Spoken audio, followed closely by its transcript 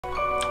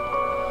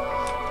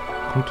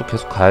그럼 또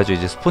계속 가야죠.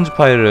 이제 스폰지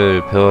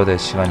파이를 배워야 될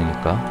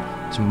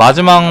시간이니까. 지금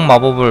마지막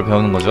마법을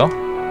배우는 거죠.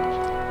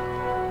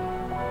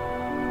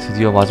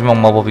 드디어 마지막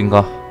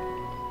마법인가.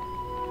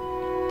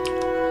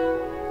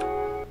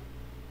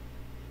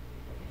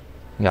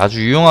 이게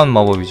아주 유용한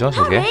마법이죠,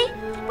 저게.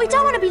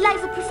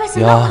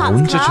 야,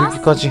 언제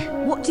저기까지.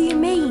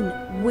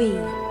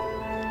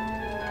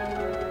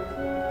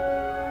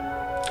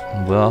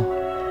 뭐야?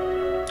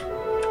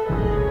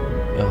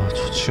 야,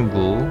 저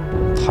친구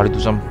다리도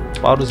참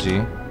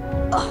빠르지.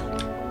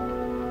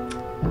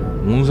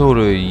 온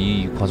세월에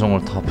이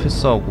과정을 다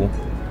패스하고.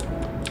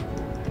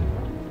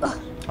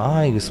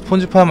 아, 이게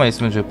스폰지 파이만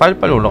있으면 저기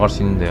빨리빨리 올라갈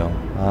수 있는데요.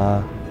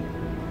 아,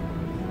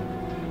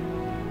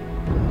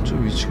 저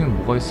위층에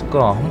뭐가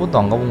있을까? 한 번도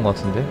안 가본 것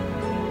같은데.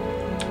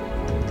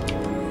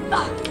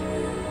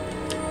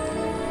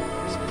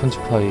 스폰지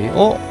파이.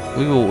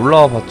 여기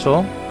올라와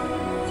봤죠?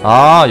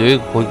 아,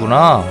 여기가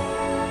거기구나.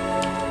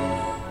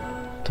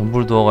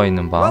 덤블도어가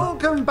있는 방.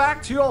 Welcome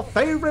back to your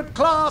favorite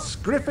class,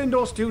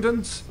 Gryffindor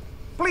students.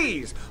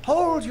 Please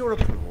hold your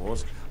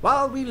applause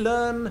while we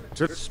learn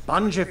to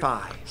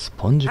spongify.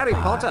 Harry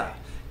Potter,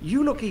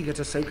 you look eager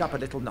to soak up a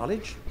little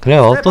knowledge.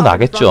 그래요, 또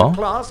나겠죠.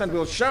 Class and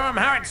we'll show them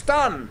how it's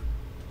done.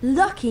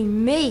 Lucky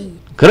me.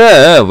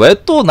 그래, 왜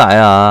또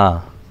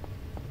나야?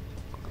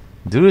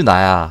 늘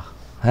나야.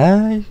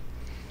 에이.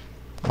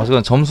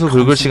 어쨌든 점수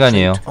긁을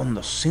시간이에요.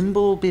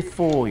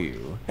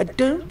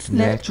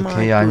 네,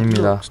 주케이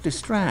아닙니다.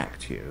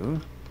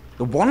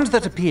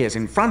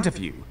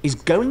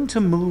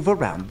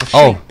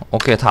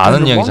 오케이, 다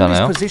아는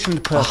얘기잖아요. 아,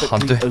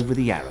 안돼.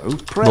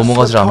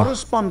 넘어가질 않아.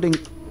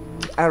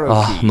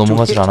 아,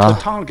 넘어가질 않아.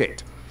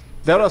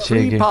 There are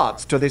three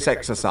parts to this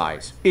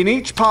exercise. In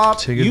each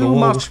part, you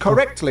must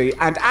correctly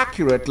and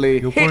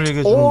accurately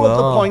hit all of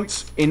the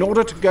points in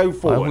order to go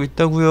forward. 알고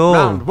있다고요.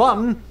 Round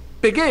 1,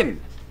 begin.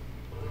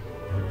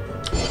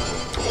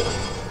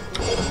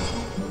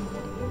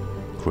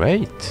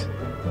 Great.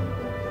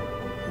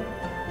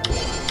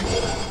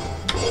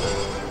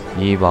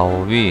 이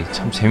마법이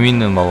참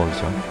재미있는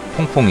마법이죠.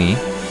 퐁퐁이.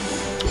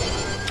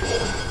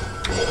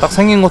 딱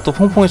생긴 것도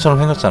퐁퐁이처럼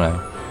생겼잖아요.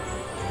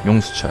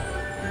 용수철.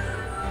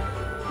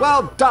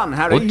 Well done,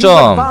 Harry. You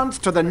advance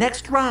to the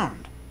next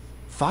round.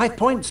 5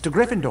 points to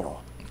Gryffindor.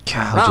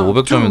 캬, 이제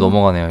 500점이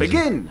넘어가네요. 이제.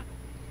 Begin.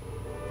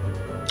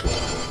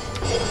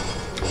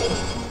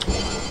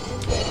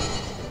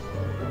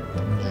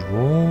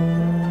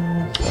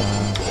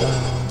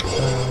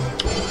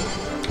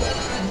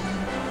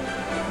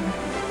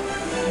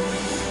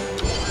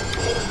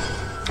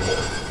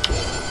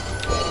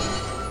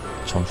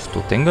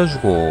 점수도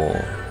땡겨주고.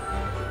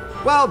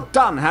 Well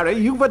done, Harry.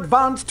 You've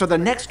advanced to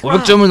the next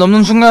round. 500점을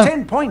넘는 순간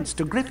 10 points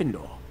to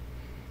Gryffindor.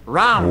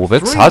 Round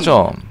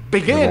 504점.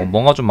 begin.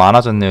 뭔가 좀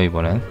많아졌네요,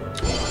 이번엔.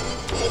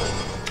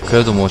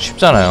 그래도 뭐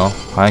쉽잖아요.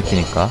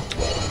 방해키니까.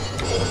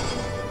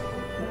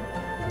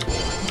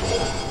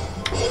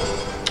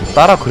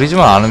 따라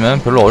그리지만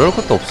않으면 별로 어려울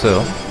것도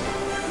없어요.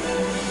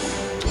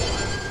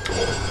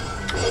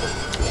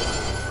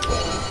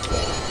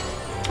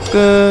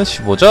 끝.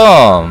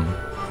 15점.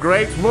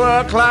 Great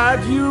work,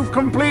 lad. You've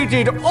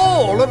completed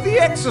all of the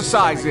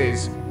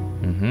exercises.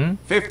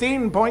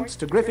 15 points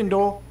to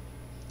Gryffindor.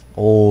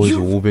 오, 이제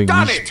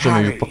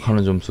 520점에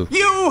육박하는 점수.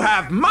 You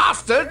have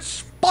mastered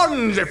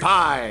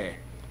Spongify.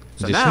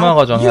 이제 심화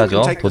과정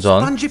해야죠.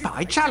 도전.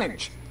 Spongify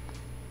challenge.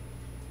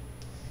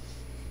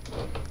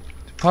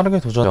 빠르게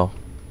도전요.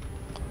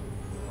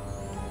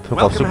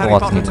 별거 없을 것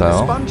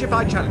같으니까요.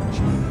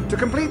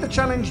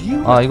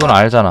 아, 이건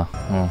알잖아.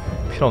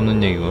 필요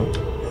없는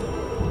얘기고.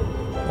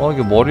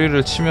 이게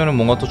머리를 치면은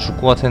뭔가 또 줄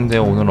것 같았는데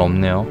오늘은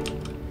없네요.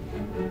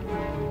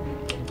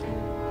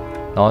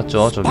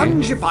 나왔죠, 저기.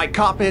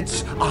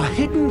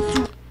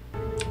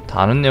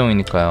 다 아는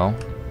내용이니까요.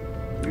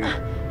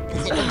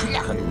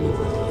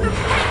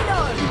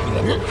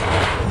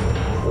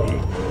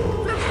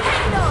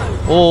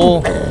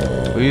 오,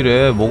 왜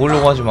이래?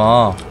 먹으려고 하지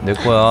마. 내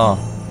거야.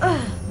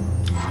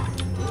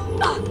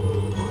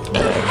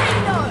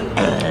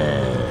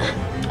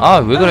 아,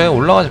 왜 그래?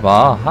 올라가지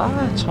마.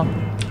 아,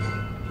 참.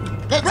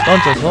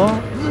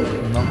 던져서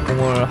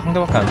공을 한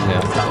개밖에 안 주네요.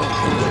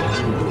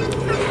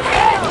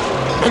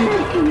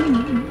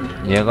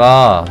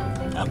 얘가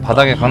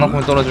바닥에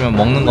강낭콩이 떨어지면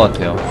먹는 것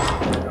같아요.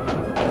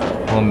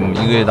 그럼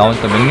이게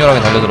나오니까 맹렬하게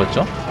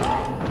달려들었죠?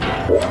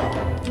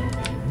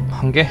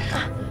 한 개.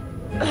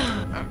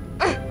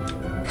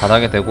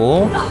 바닥에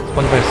대고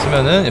스펀지파이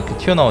쓰면은 이렇게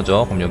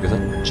튀어나오죠. 그럼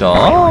여기서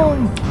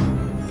점프.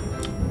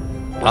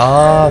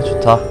 아,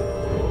 좋다.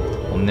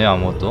 없네요,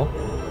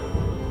 아무것도.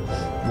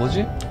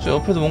 뭐지? 저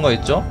옆에도 뭔가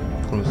있죠?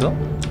 그러면서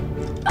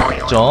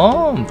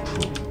점프.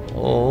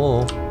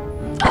 오,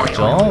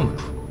 점프.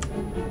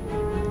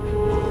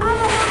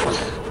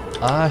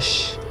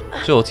 아씨,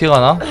 저 어떻게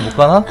가나? 못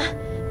가나?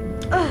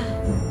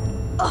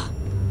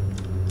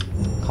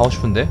 가고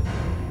싶은데.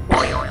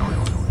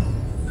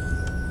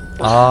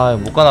 아,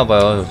 못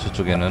가나봐요.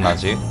 저쪽에는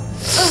아직.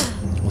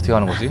 어떻게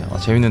가는 거지? 아,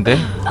 재밌는데?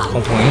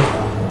 퐁퐁이.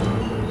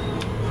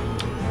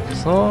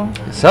 그래서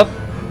삽!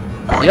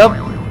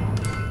 얍!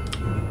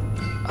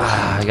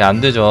 아, 이게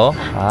안되죠.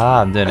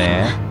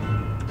 안되네.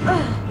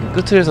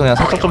 끝에서 그냥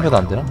살짝 점프해도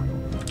안되나?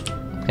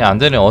 그냥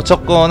안되네.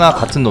 어쨌거나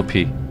같은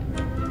높이.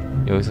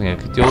 여기서 그냥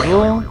이렇게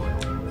띄워도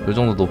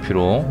요정도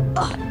높이로.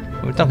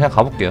 일단 그냥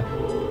가볼게요.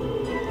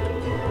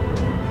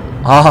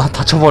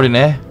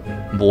 다쳐버리네.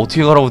 뭐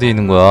어떻게 가라고 돼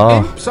있는 거야.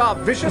 Imps are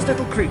vicious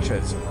little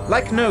creatures.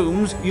 Like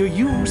gnomes, you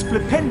use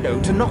flipendo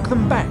to knock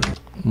them back.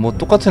 뭐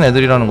똑같은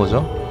애들이라는 거죠.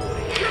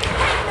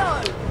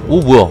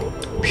 오 뭐야?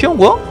 피한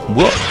거야?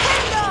 뭐야?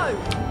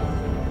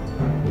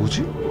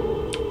 뭐지?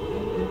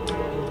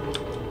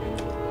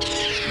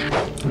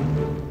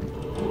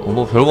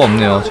 뭐 별거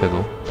없네요.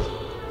 쟤도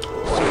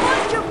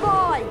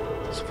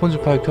스폰지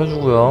파이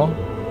켜주고요.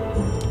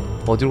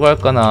 어디로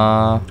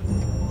갈까나?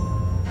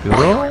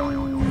 요런?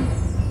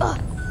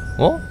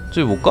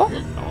 저기 못 가?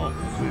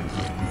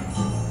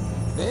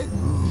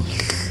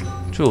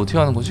 저기 어떻게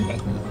하는 거지?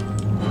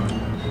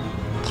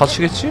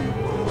 다치겠지?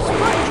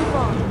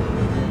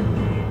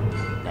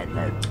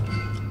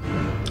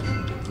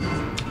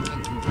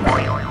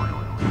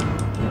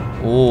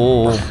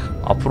 오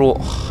앞으로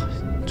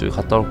저기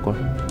갔다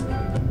올걸.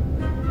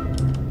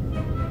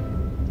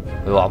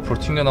 앞으로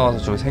튕겨나와서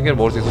저기 3개를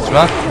먹을 수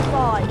있었지만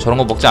저런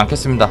거 먹지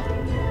않겠습니다.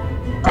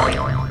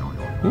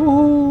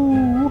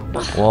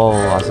 와우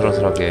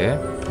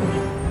아슬아슬하게.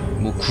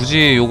 뭐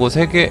굳이 요거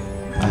 3개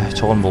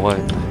저건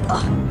먹어야겠다.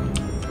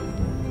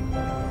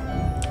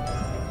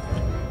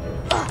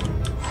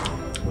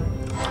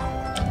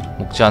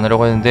 먹지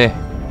않으려고 했는데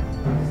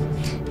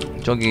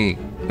저기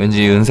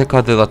왠지 은색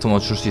카드 같은 거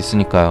줄 수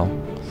있으니까요.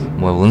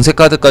 뭐 은색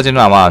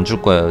카드까지는 아마 안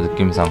줄 거예요.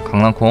 느낌상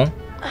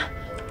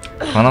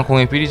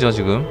강낭콩의 삘이죠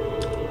지금.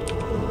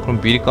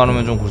 그럼 미리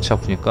까놓으면 좀 골치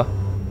아프니까.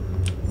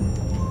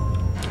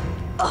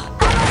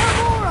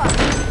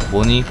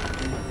 뭐니?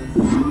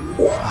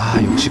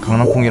 역시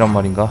강낭콩이란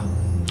말인가?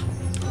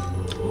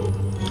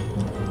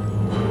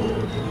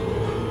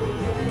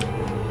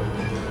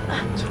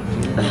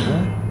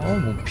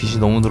 뭐 빛이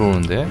너무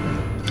들어오는데.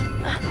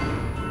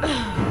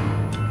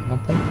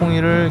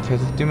 퐁퐁이를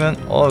계속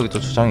뛰면 여기 또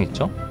저장이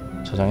있죠?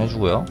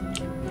 저장해주고요.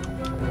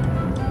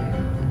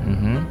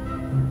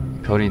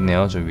 별이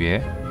있네요 저 위에.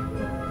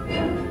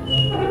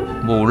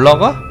 뭐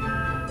올라가?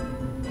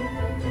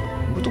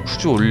 뭐 또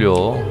굳이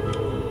올려.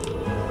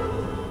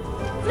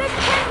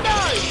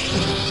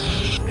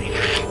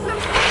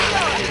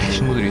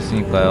 친구들이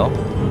있으니까요.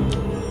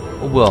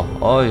 뭐야?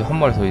 한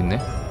마리 더 있네.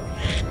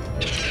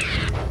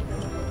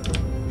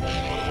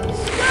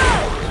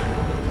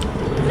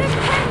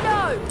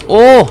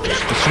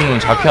 이 친구는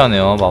잘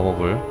피하네요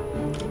마법을.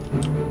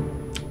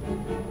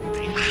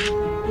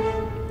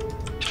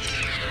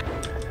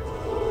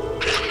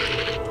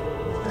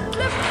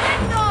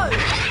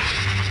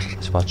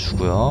 다시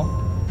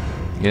맞추고요.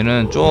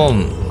 얘는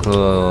좀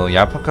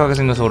얄팍하게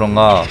생겨서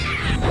그런가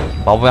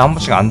마법에 한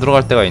번씩 안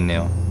들어갈 때가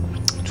있네요.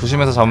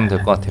 조심해서 잡으면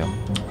될 것 같아요.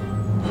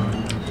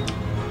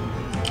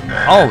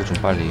 좀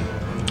빨리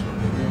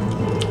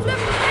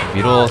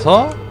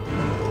밀어서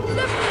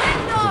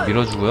계속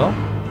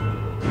밀어주고요.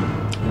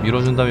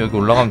 밀어준 다음에 여기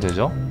올라가면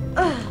되죠.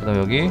 그 다음에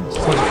여기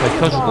스펀지 파이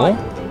켜주고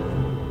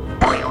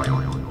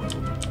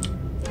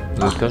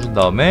여기 켜준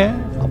다음에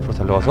앞으로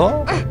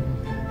달려가서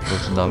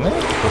밀어준 다음에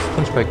또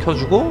스펀지 파이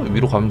켜주고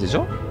위로 가면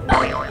되죠.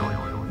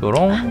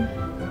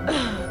 요런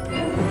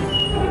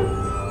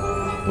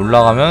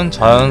올라가면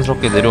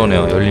자연스럽게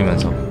내려오네요.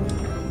 열리면서.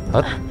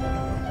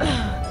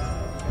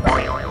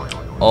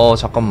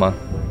 잠깐만.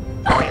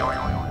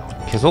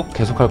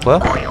 계속 할 거야?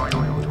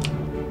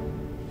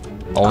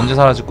 언제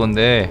사라질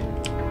건데?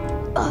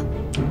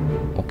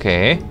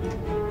 오케이.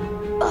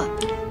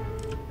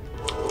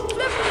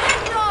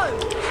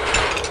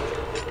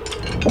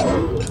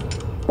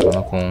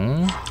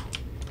 하나콩.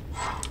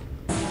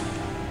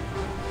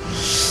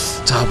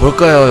 자,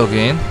 뭘까요,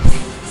 여긴?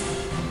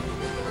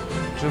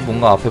 좀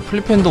뭔가 앞에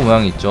플립핸드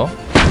모양이 있죠?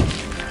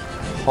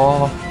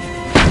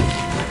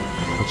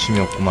 거침이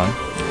없구만.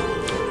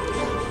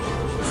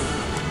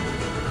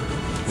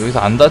 여기서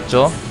안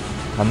닿죠?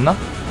 닿나?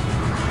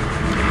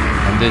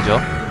 안 되죠.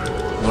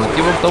 오늘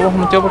더블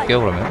한번 뛰어볼게요,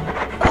 그러면.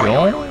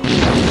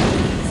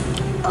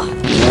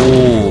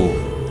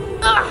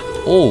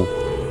 오,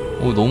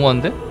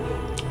 너무한데?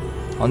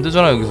 안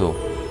되잖아, 여기서.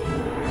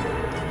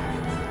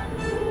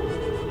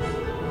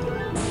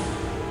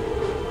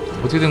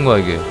 어떻게 된 거야,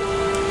 이게?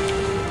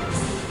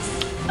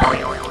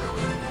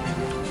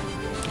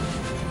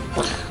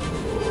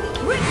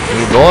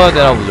 이거 넣어야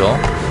되나 보죠?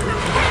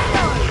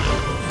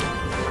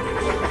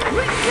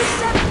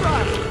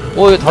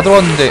 얘 다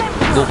들어왔는데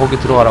너 거기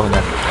들어가라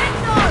그냥.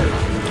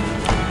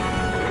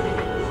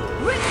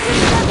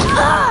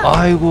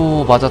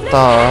 아이고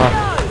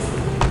맞았다.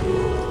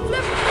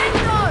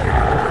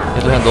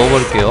 얘도 그냥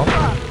넣어버릴게요.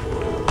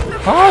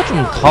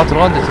 좀 다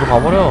들어갔는데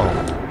들어가버려.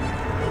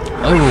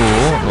 아이고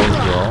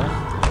넣어주죠.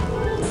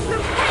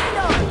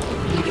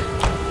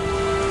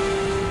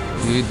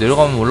 여기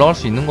내려가면 올라갈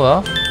수 있는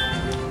거야?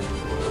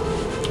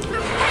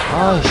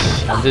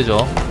 아이씨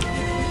안되죠.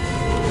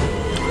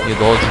 얘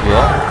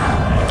넣어주고요.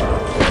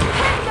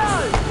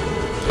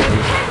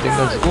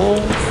 땡겨주고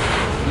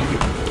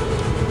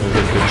여기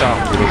이렇게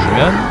쫙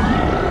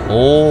밀어주면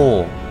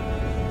오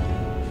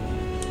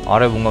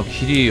아래 뭔가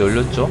길이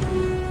열렸죠?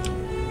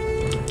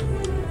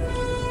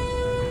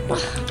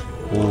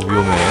 오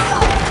위험해.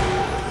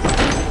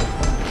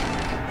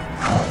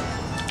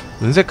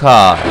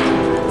 은색카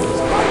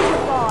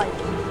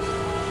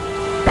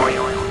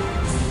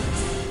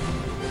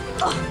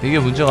이게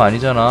문제가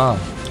아니잖아.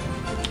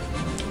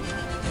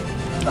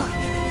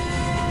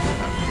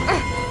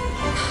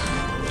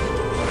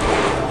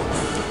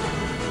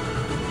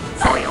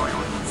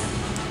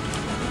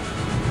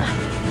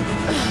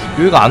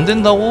 여기가 안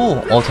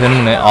된다고?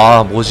 되는네.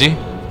 아 뭐지?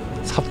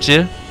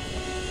 삽질?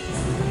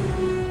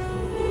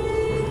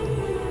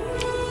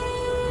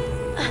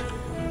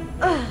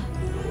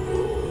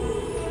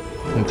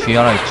 그럼 뒤에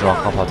하나 있죠.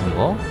 아까 받은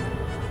거.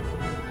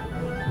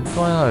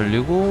 또 하나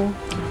열리고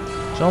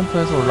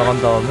점프해서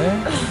올라간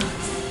다음에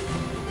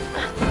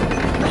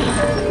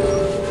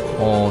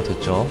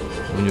됐죠.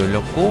 문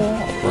열렸고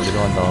앞으로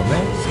내려간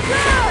다음에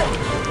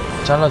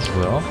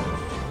잘라주고요.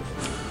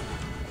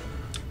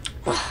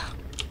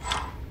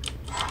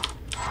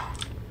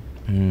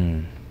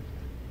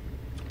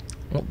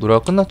 노래가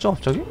끝났죠?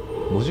 갑자기?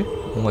 뭐지?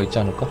 뭔가 있지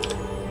않을까?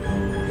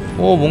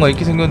 뭔가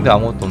있게 생겼는데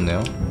아무것도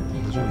없네요.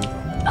 뭐죠?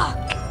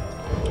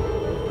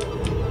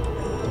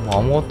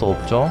 아무것도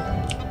없죠?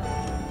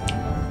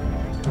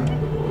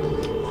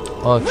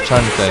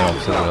 귀찮으니까 얘는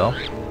없애고요.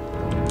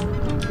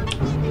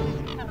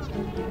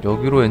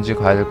 여기로 왠지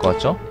가야 될 것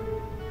같죠?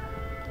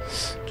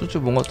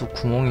 저쪽 뭔가 또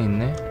구멍이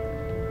있네.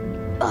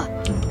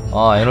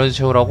 에너지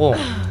채우라고?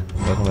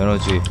 네, 그럼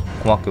에너지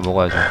고맙게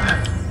먹어야죠.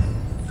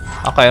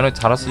 아까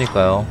에너지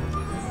달았으니까요.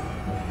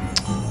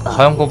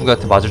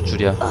 화염거북이한테 맞을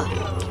줄이야.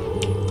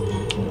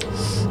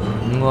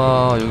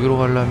 뭔가 여기로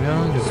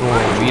가려면 여기로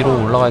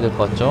위로 올라가야 될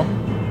것 같죠?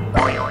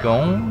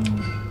 뿅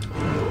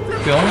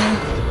뿅.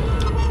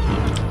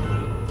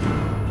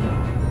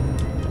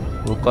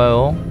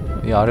 뭘까요?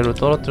 이 아래로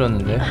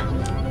떨어뜨렸는데.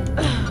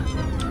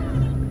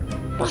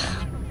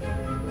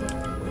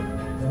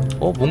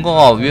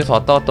 뭔가가 위에서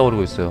왔다 갔다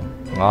거리고 있어요.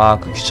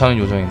 그 귀찮은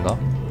요정인가?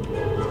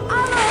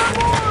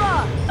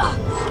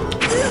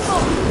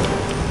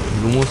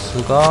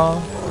 루모스가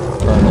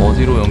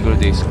어디로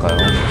연결돼 있을까요?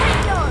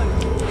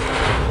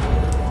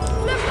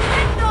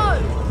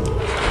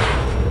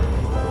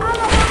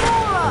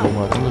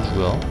 로모라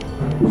땡겨주고요.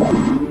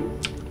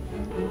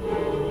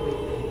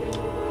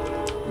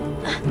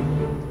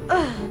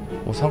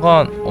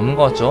 상관없는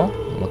것 같죠?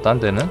 딴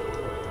데는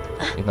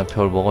일단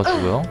별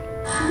먹어주고요.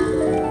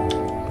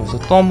 그래서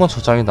또 한 번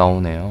저장이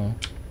나오네요.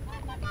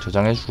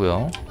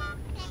 저장해주고요.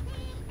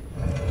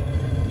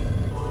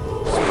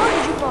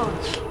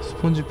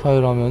 스폰지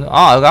파일 하면은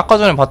여기 아까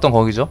전에 봤던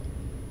거기죠?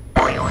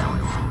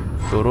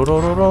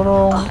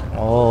 뾰로로로로롱.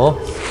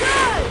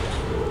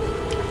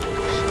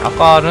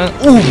 아까는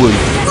뭐야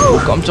이거.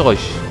 깜짝아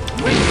씨.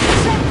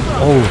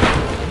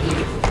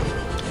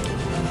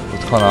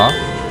 어떡하나?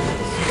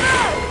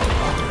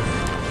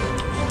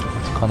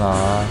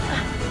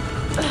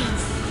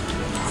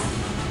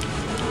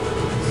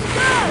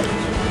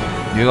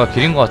 얘가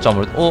길인 것 같죠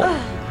아무래도.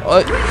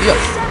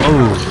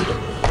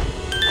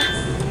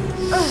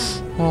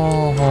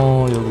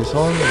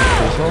 여기선 이렇게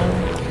해서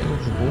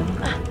해주고.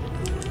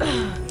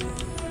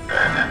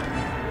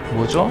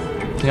 뭐죠?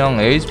 그냥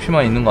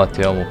HP만 있는 것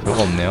같아요. 뭐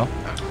별거 없네요.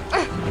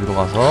 여기로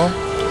가서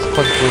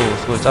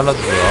스쿼트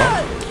잘라주고요.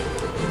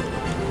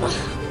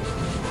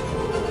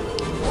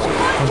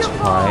 펀치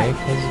파이크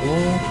해주고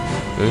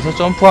여기서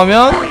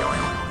점프하면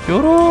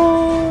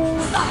뾰로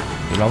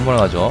이로 한 번에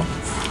가죠.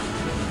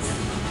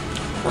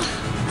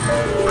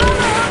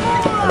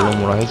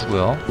 알로모라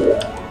해주고요.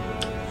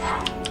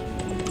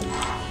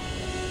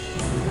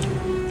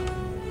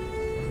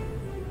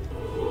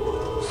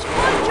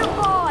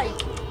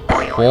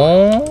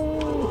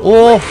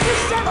 오!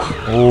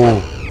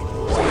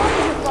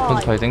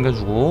 스펀지 파이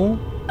땡겨주고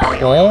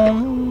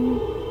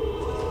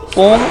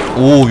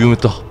오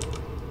위험했다.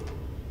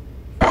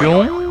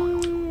 뿅.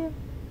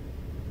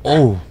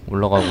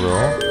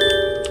 올라가고요.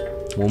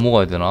 뭐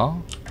먹어야 되나?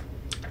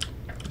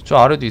 저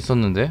아래도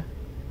있었는데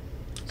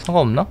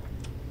상관없나?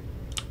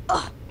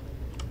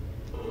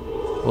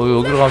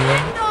 여기로 가면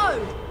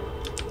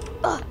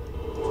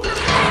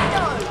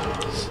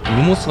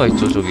루모스가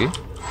있죠 저기.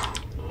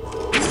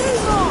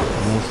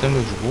 루모스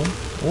땡겨주고.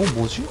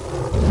 뭐지?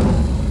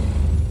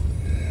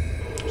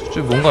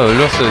 저쪽에 뭔가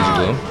열렸어요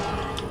지금.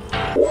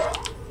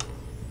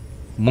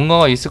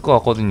 뭔가가 있을 것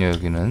같거든요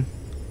여기는.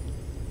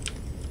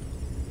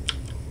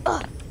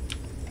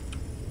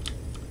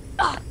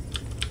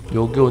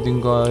 여기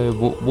어딘가에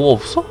뭐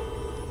없어?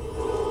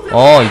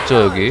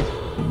 있죠 여기.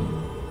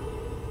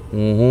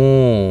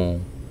 오호.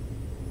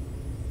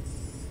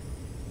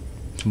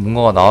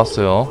 뭔가가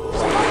나왔어요.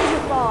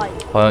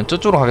 과연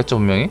저쪽으로 가겠죠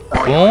분명히?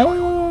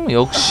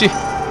 역시.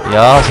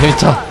 야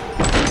재밌다.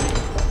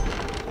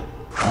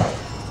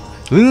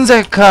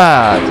 은색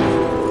카드.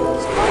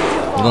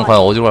 이건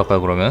과연 어디로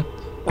갈까요 그러면?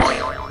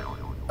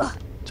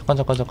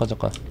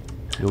 잠깐.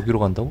 여기로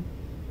간다고?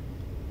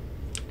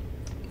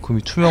 그럼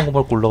이 투명한 거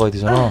밟고 올라가야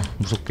되잖아.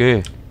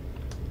 무섭게.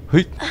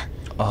 헤잇.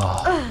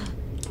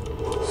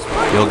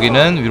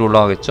 여기는 위로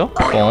올라가겠죠?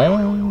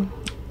 뽕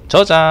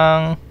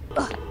저장.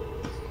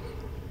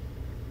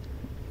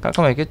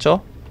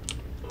 깔끔하겠죠?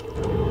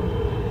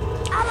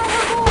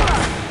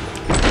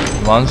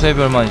 만수의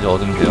별만 이제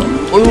얻으면 돼요.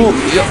 어휴,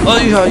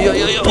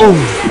 야야야야야,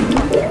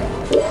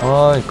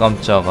 어우. 아이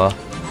깜짝아.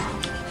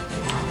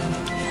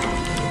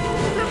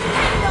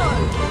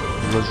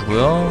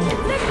 눌러주고요.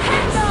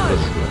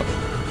 눌러주고요.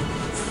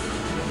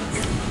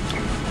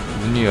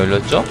 문이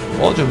열렸죠?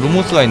 저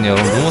루모스가 있네요.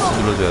 그럼 루모스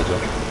눌러줘야죠.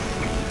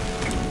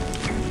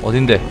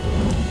 어딘데?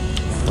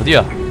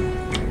 어디야?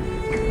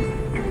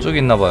 저기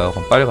있나봐요.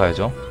 그럼 빨리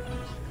가야죠.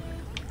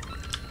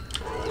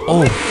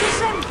 어우,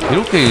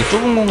 이렇게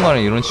좁은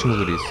공간에 이런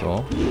친구들이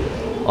있어.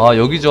 아,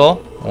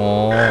 여기죠?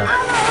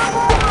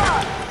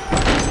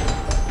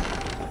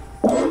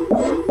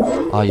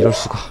 아,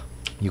 이럴수가.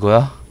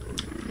 이거야?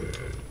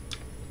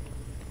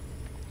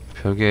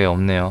 별게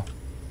없네요.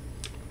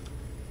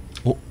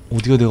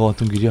 어디가 내가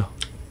왔던 길이야?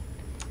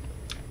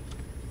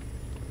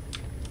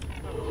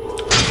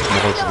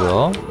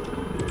 먹어주고요.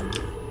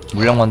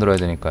 물량 만들어야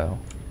되니까요.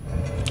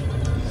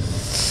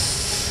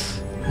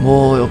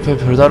 뭐 옆에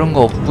별다른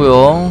거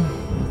없고요.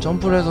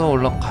 점프를 해서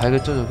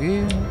올라가야겠죠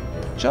저기?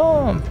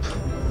 점프.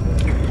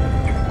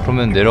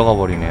 그러면 내려가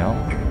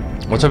버리네요.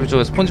 어차피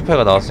저기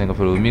스폰지파이가 나왔으니까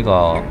별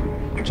의미가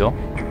없죠.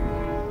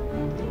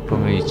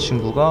 그러면 이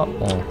친구가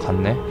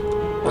갔네.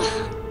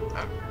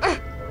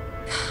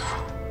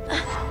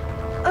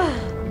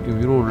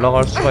 위로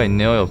올라갈 수가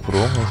있네요. 옆으로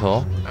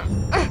해서.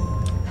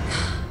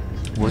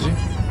 뭐지?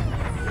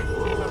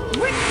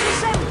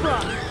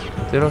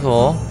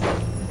 때려서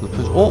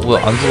높여주...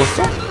 뭐야 안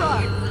죽었어?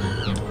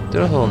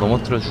 때려서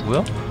넘어뜨려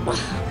주고요.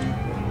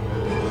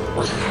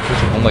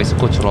 그렇죠. 뭔가 있을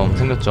것처럼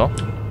생겼죠.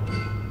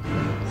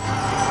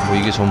 뭐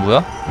이게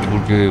전부야? 뭐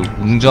이렇게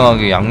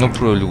웅장하게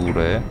양옆으로 열리고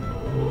그래.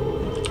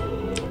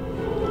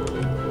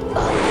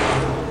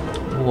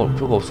 뭐가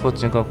별거 없을 것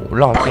같으니까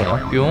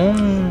올라갈게요.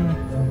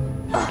 뿅.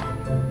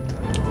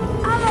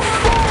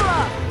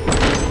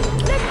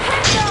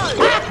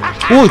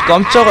 오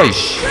깜짝아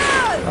이씨.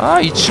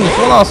 아 이 친구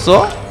또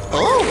나왔어?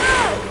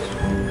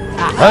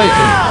 아이 좀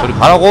저리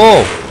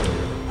가라고.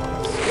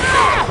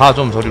 가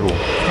좀 저리로.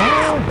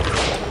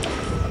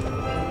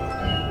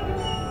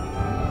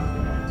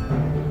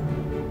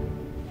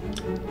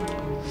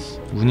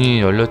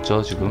 문이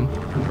열렸죠 지금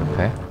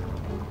옆에.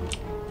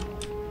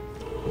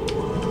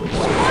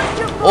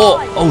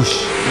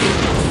 어우씨.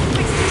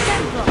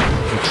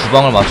 두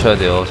방을 맞춰야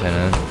돼요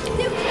쟤는.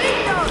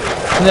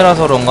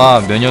 큰애라서 그런가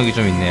면역이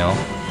좀 있네요.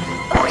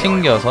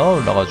 튕겨서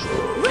올라가주고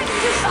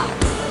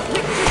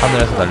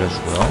하늘에서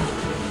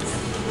날려주고요.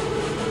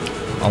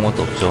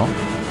 아무것도 없죠.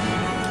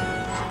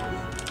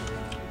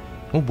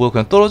 뭐야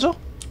그냥 떨어져?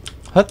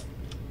 핫?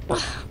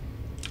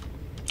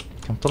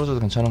 그냥 떨어져도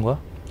괜찮은 거야?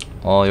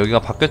 여기가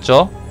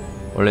바뀌었죠?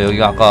 원래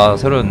여기가 아까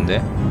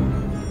새로였는데.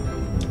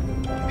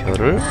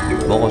 별을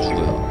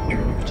먹어주고요.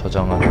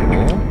 저장을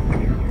하고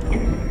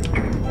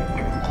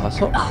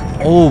가서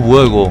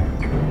뭐야 이거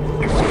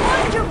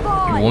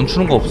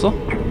멈추는 거 없어?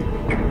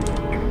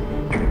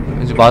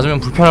 왠지 맞으면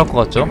불편할 것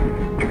같죠?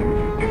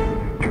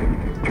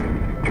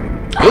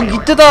 여기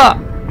이때다!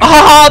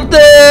 아, 안 돼!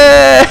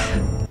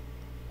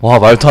 와,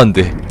 말도 안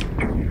돼.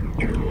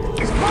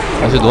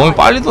 아, 진짜 너무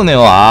빨리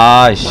도네요.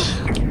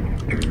 아이씨.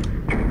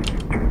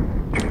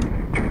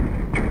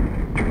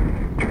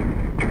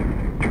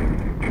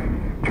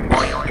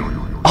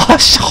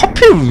 아씨,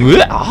 하필 왜?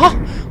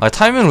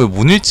 타이밍을 왜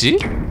못 읽지?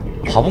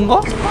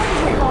 바본가?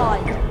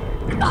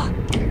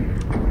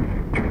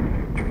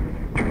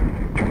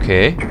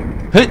 오케이.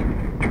 헷!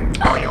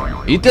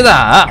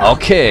 이때다!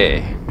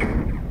 오케이.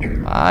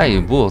 아이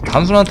뭐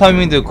단순한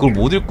타이밍인데 그걸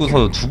못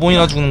읽고서 두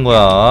번이나 죽는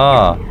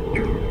거야.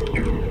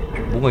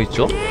 뭐가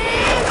있죠?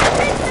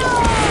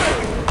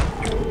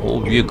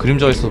 위에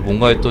그림자가 있어서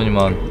뭔가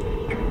했더니만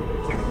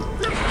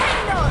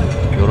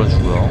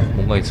열어주고요.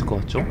 뭔가 있을 것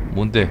같죠?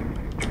 뭔데?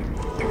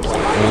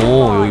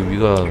 여기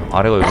위가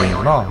아래가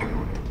여기구나.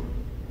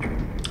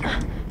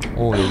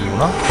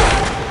 여기구나.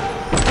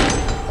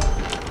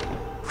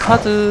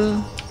 카드.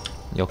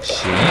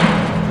 역시.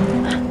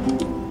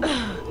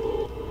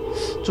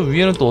 저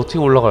위에는 또 어떻게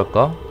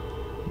올라갈까?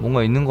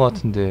 뭔가 있는 것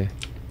같은데.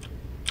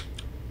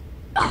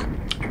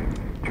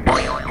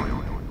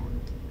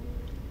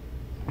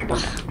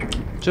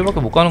 저기밖에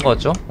못 가는 것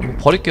같죠? 한번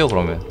버릴게요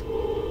그러면.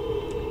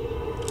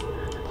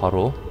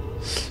 바로.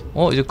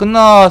 이제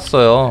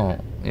끝났어요.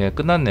 예,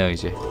 끝났네요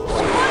이제.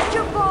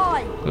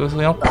 그래서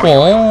그냥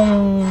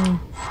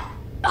뽕.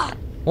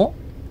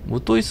 뭐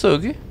또 있어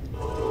여기?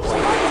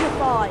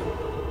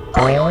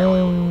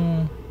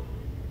 뽕.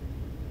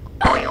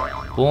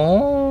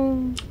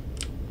 뽕.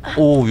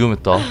 오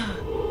위험했다.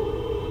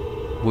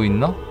 뭐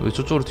있나? 왜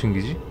저쪽으로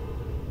튕기지?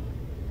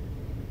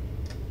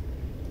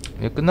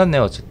 예,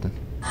 끝났네요 어쨌든.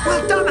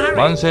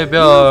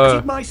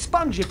 만세별.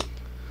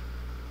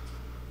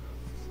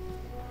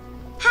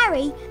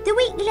 Harry, the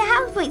weekly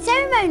Housewife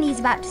ceremony is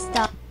about to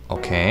start.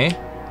 오케이.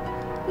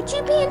 Would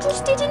you be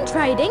interested in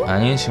trading?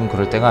 아니 지금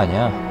그럴 때가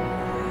아니야.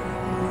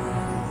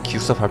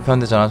 기숙사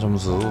발표한대잖아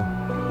점수.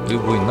 여기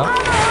뭐 있나?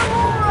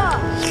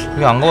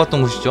 여기 안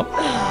가봤던 곳이죠?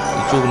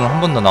 이쪽으로는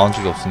한 번도 나온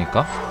적이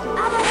없으니까.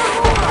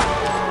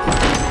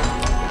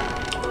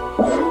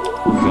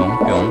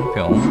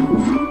 뿅뿅뿅.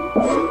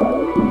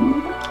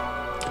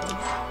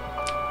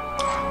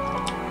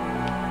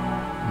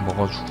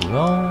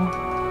 먹어주고요.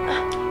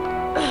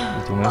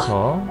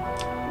 이동해서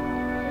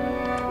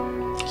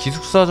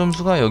기숙사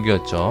점수가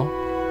여기였죠.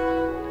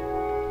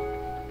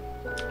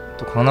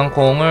 또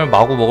강낭콩을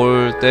마구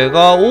먹을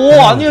때가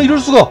아니야 이럴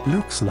수가.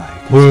 Looks like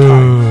it's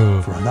time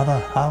for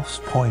another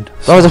house point.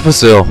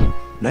 따라잡혔어요.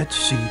 Let's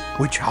see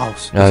which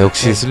house. 야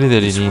역시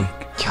슬리데린이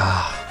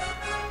야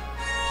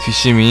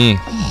뒷심이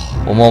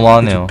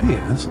어마어마하네요.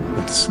 Appears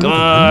that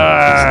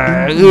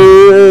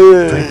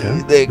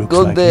내 looks like 건데. you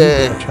got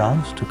a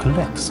chance to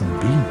collect some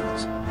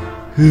beans.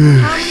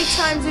 How many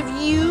times have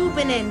you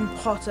been in,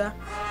 Potter?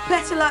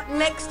 Better luck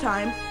next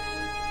time.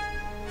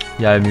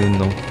 얄미운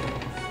놈.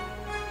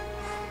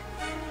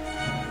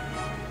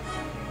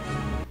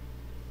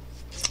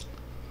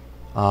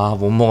 아,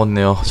 못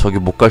먹었네요. 저기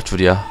못 갈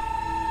줄이야.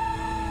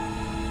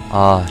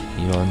 아,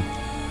 이런.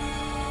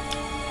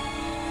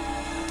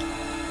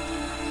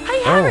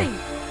 Hey Harry,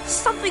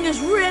 something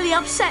has really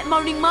upset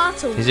Moaning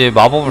Myrtle. 이제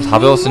마법을 다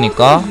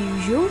배웠으니까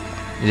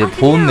이제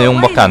본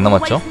내용밖에 안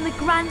남았죠.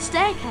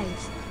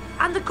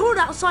 And the cord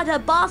outside her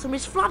bathroom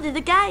is flooded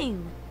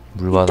again.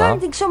 물바다. Don't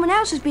think someone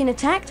else has been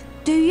attacked,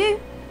 do you?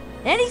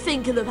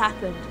 Anything could have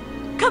happened.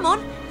 Come on,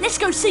 let's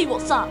go see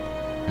what's up.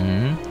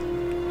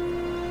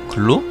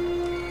 글로?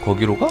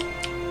 거기로 가?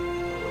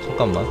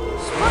 잠깐만.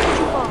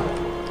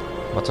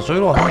 맞다,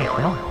 저기로 가면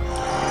있구나.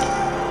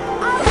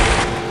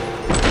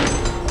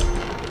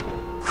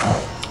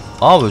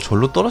 아, 왜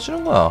절로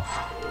떨어지는 거야?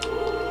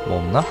 뭐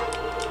없나?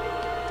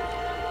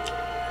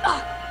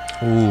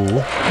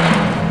 오.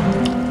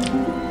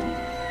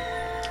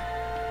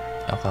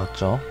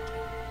 아까웠죠.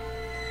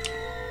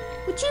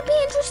 Would you be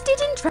interested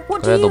in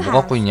what do 그래, 너 you 뭐 have?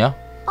 갖고 있냐?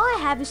 I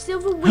have a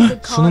silver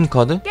wizard card. 수능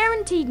카드?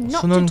 Guaranteed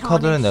not 수능 to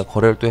카드는 tarnish. 내가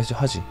거래를 또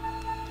하지.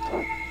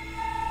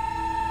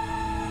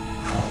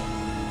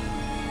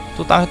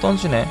 또 땅에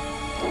던지네.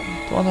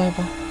 또 하나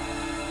해봐.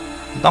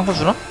 땅콩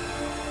주나?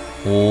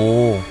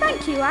 오.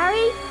 Thank you,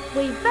 Harry.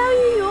 We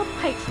value your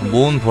patronage.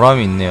 모은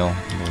보람이 있네요.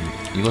 뭐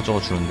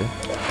이것저것 주는데.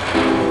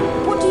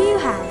 What do you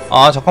have?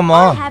 아 I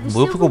잠깐만. have a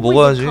뭐 옆에 거 silver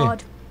먹어야지. wizard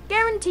card.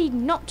 Guaranteed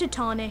not to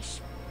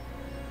tarnish.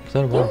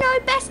 You 기다려봐.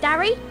 know best,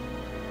 Harry.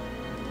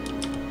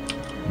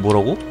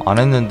 뭐라고? 안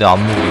했는데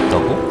안목이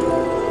있다고?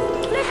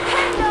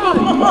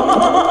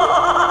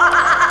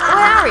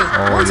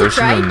 Harry,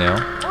 열심히 했네요.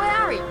 Oi,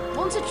 Harry,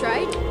 want a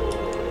trade?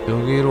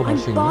 여기로 갈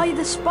수 And 있나? buy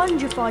the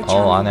Spongify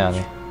challenge. 안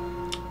해.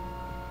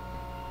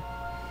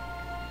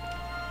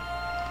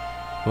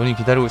 론이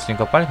기다리고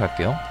있으니까 빨리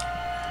갈게요.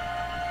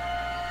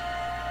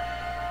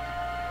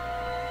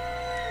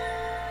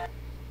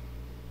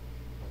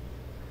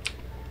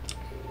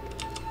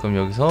 그럼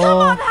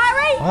여기서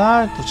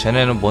또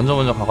쟤네는 먼저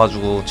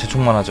가가지고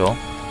재촉만 하죠.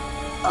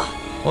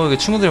 여기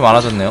친구들이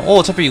많아졌네요.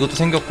 어차피 이것도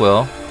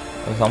생겼고요.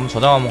 여기서 한번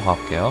저장 한번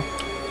갈게요.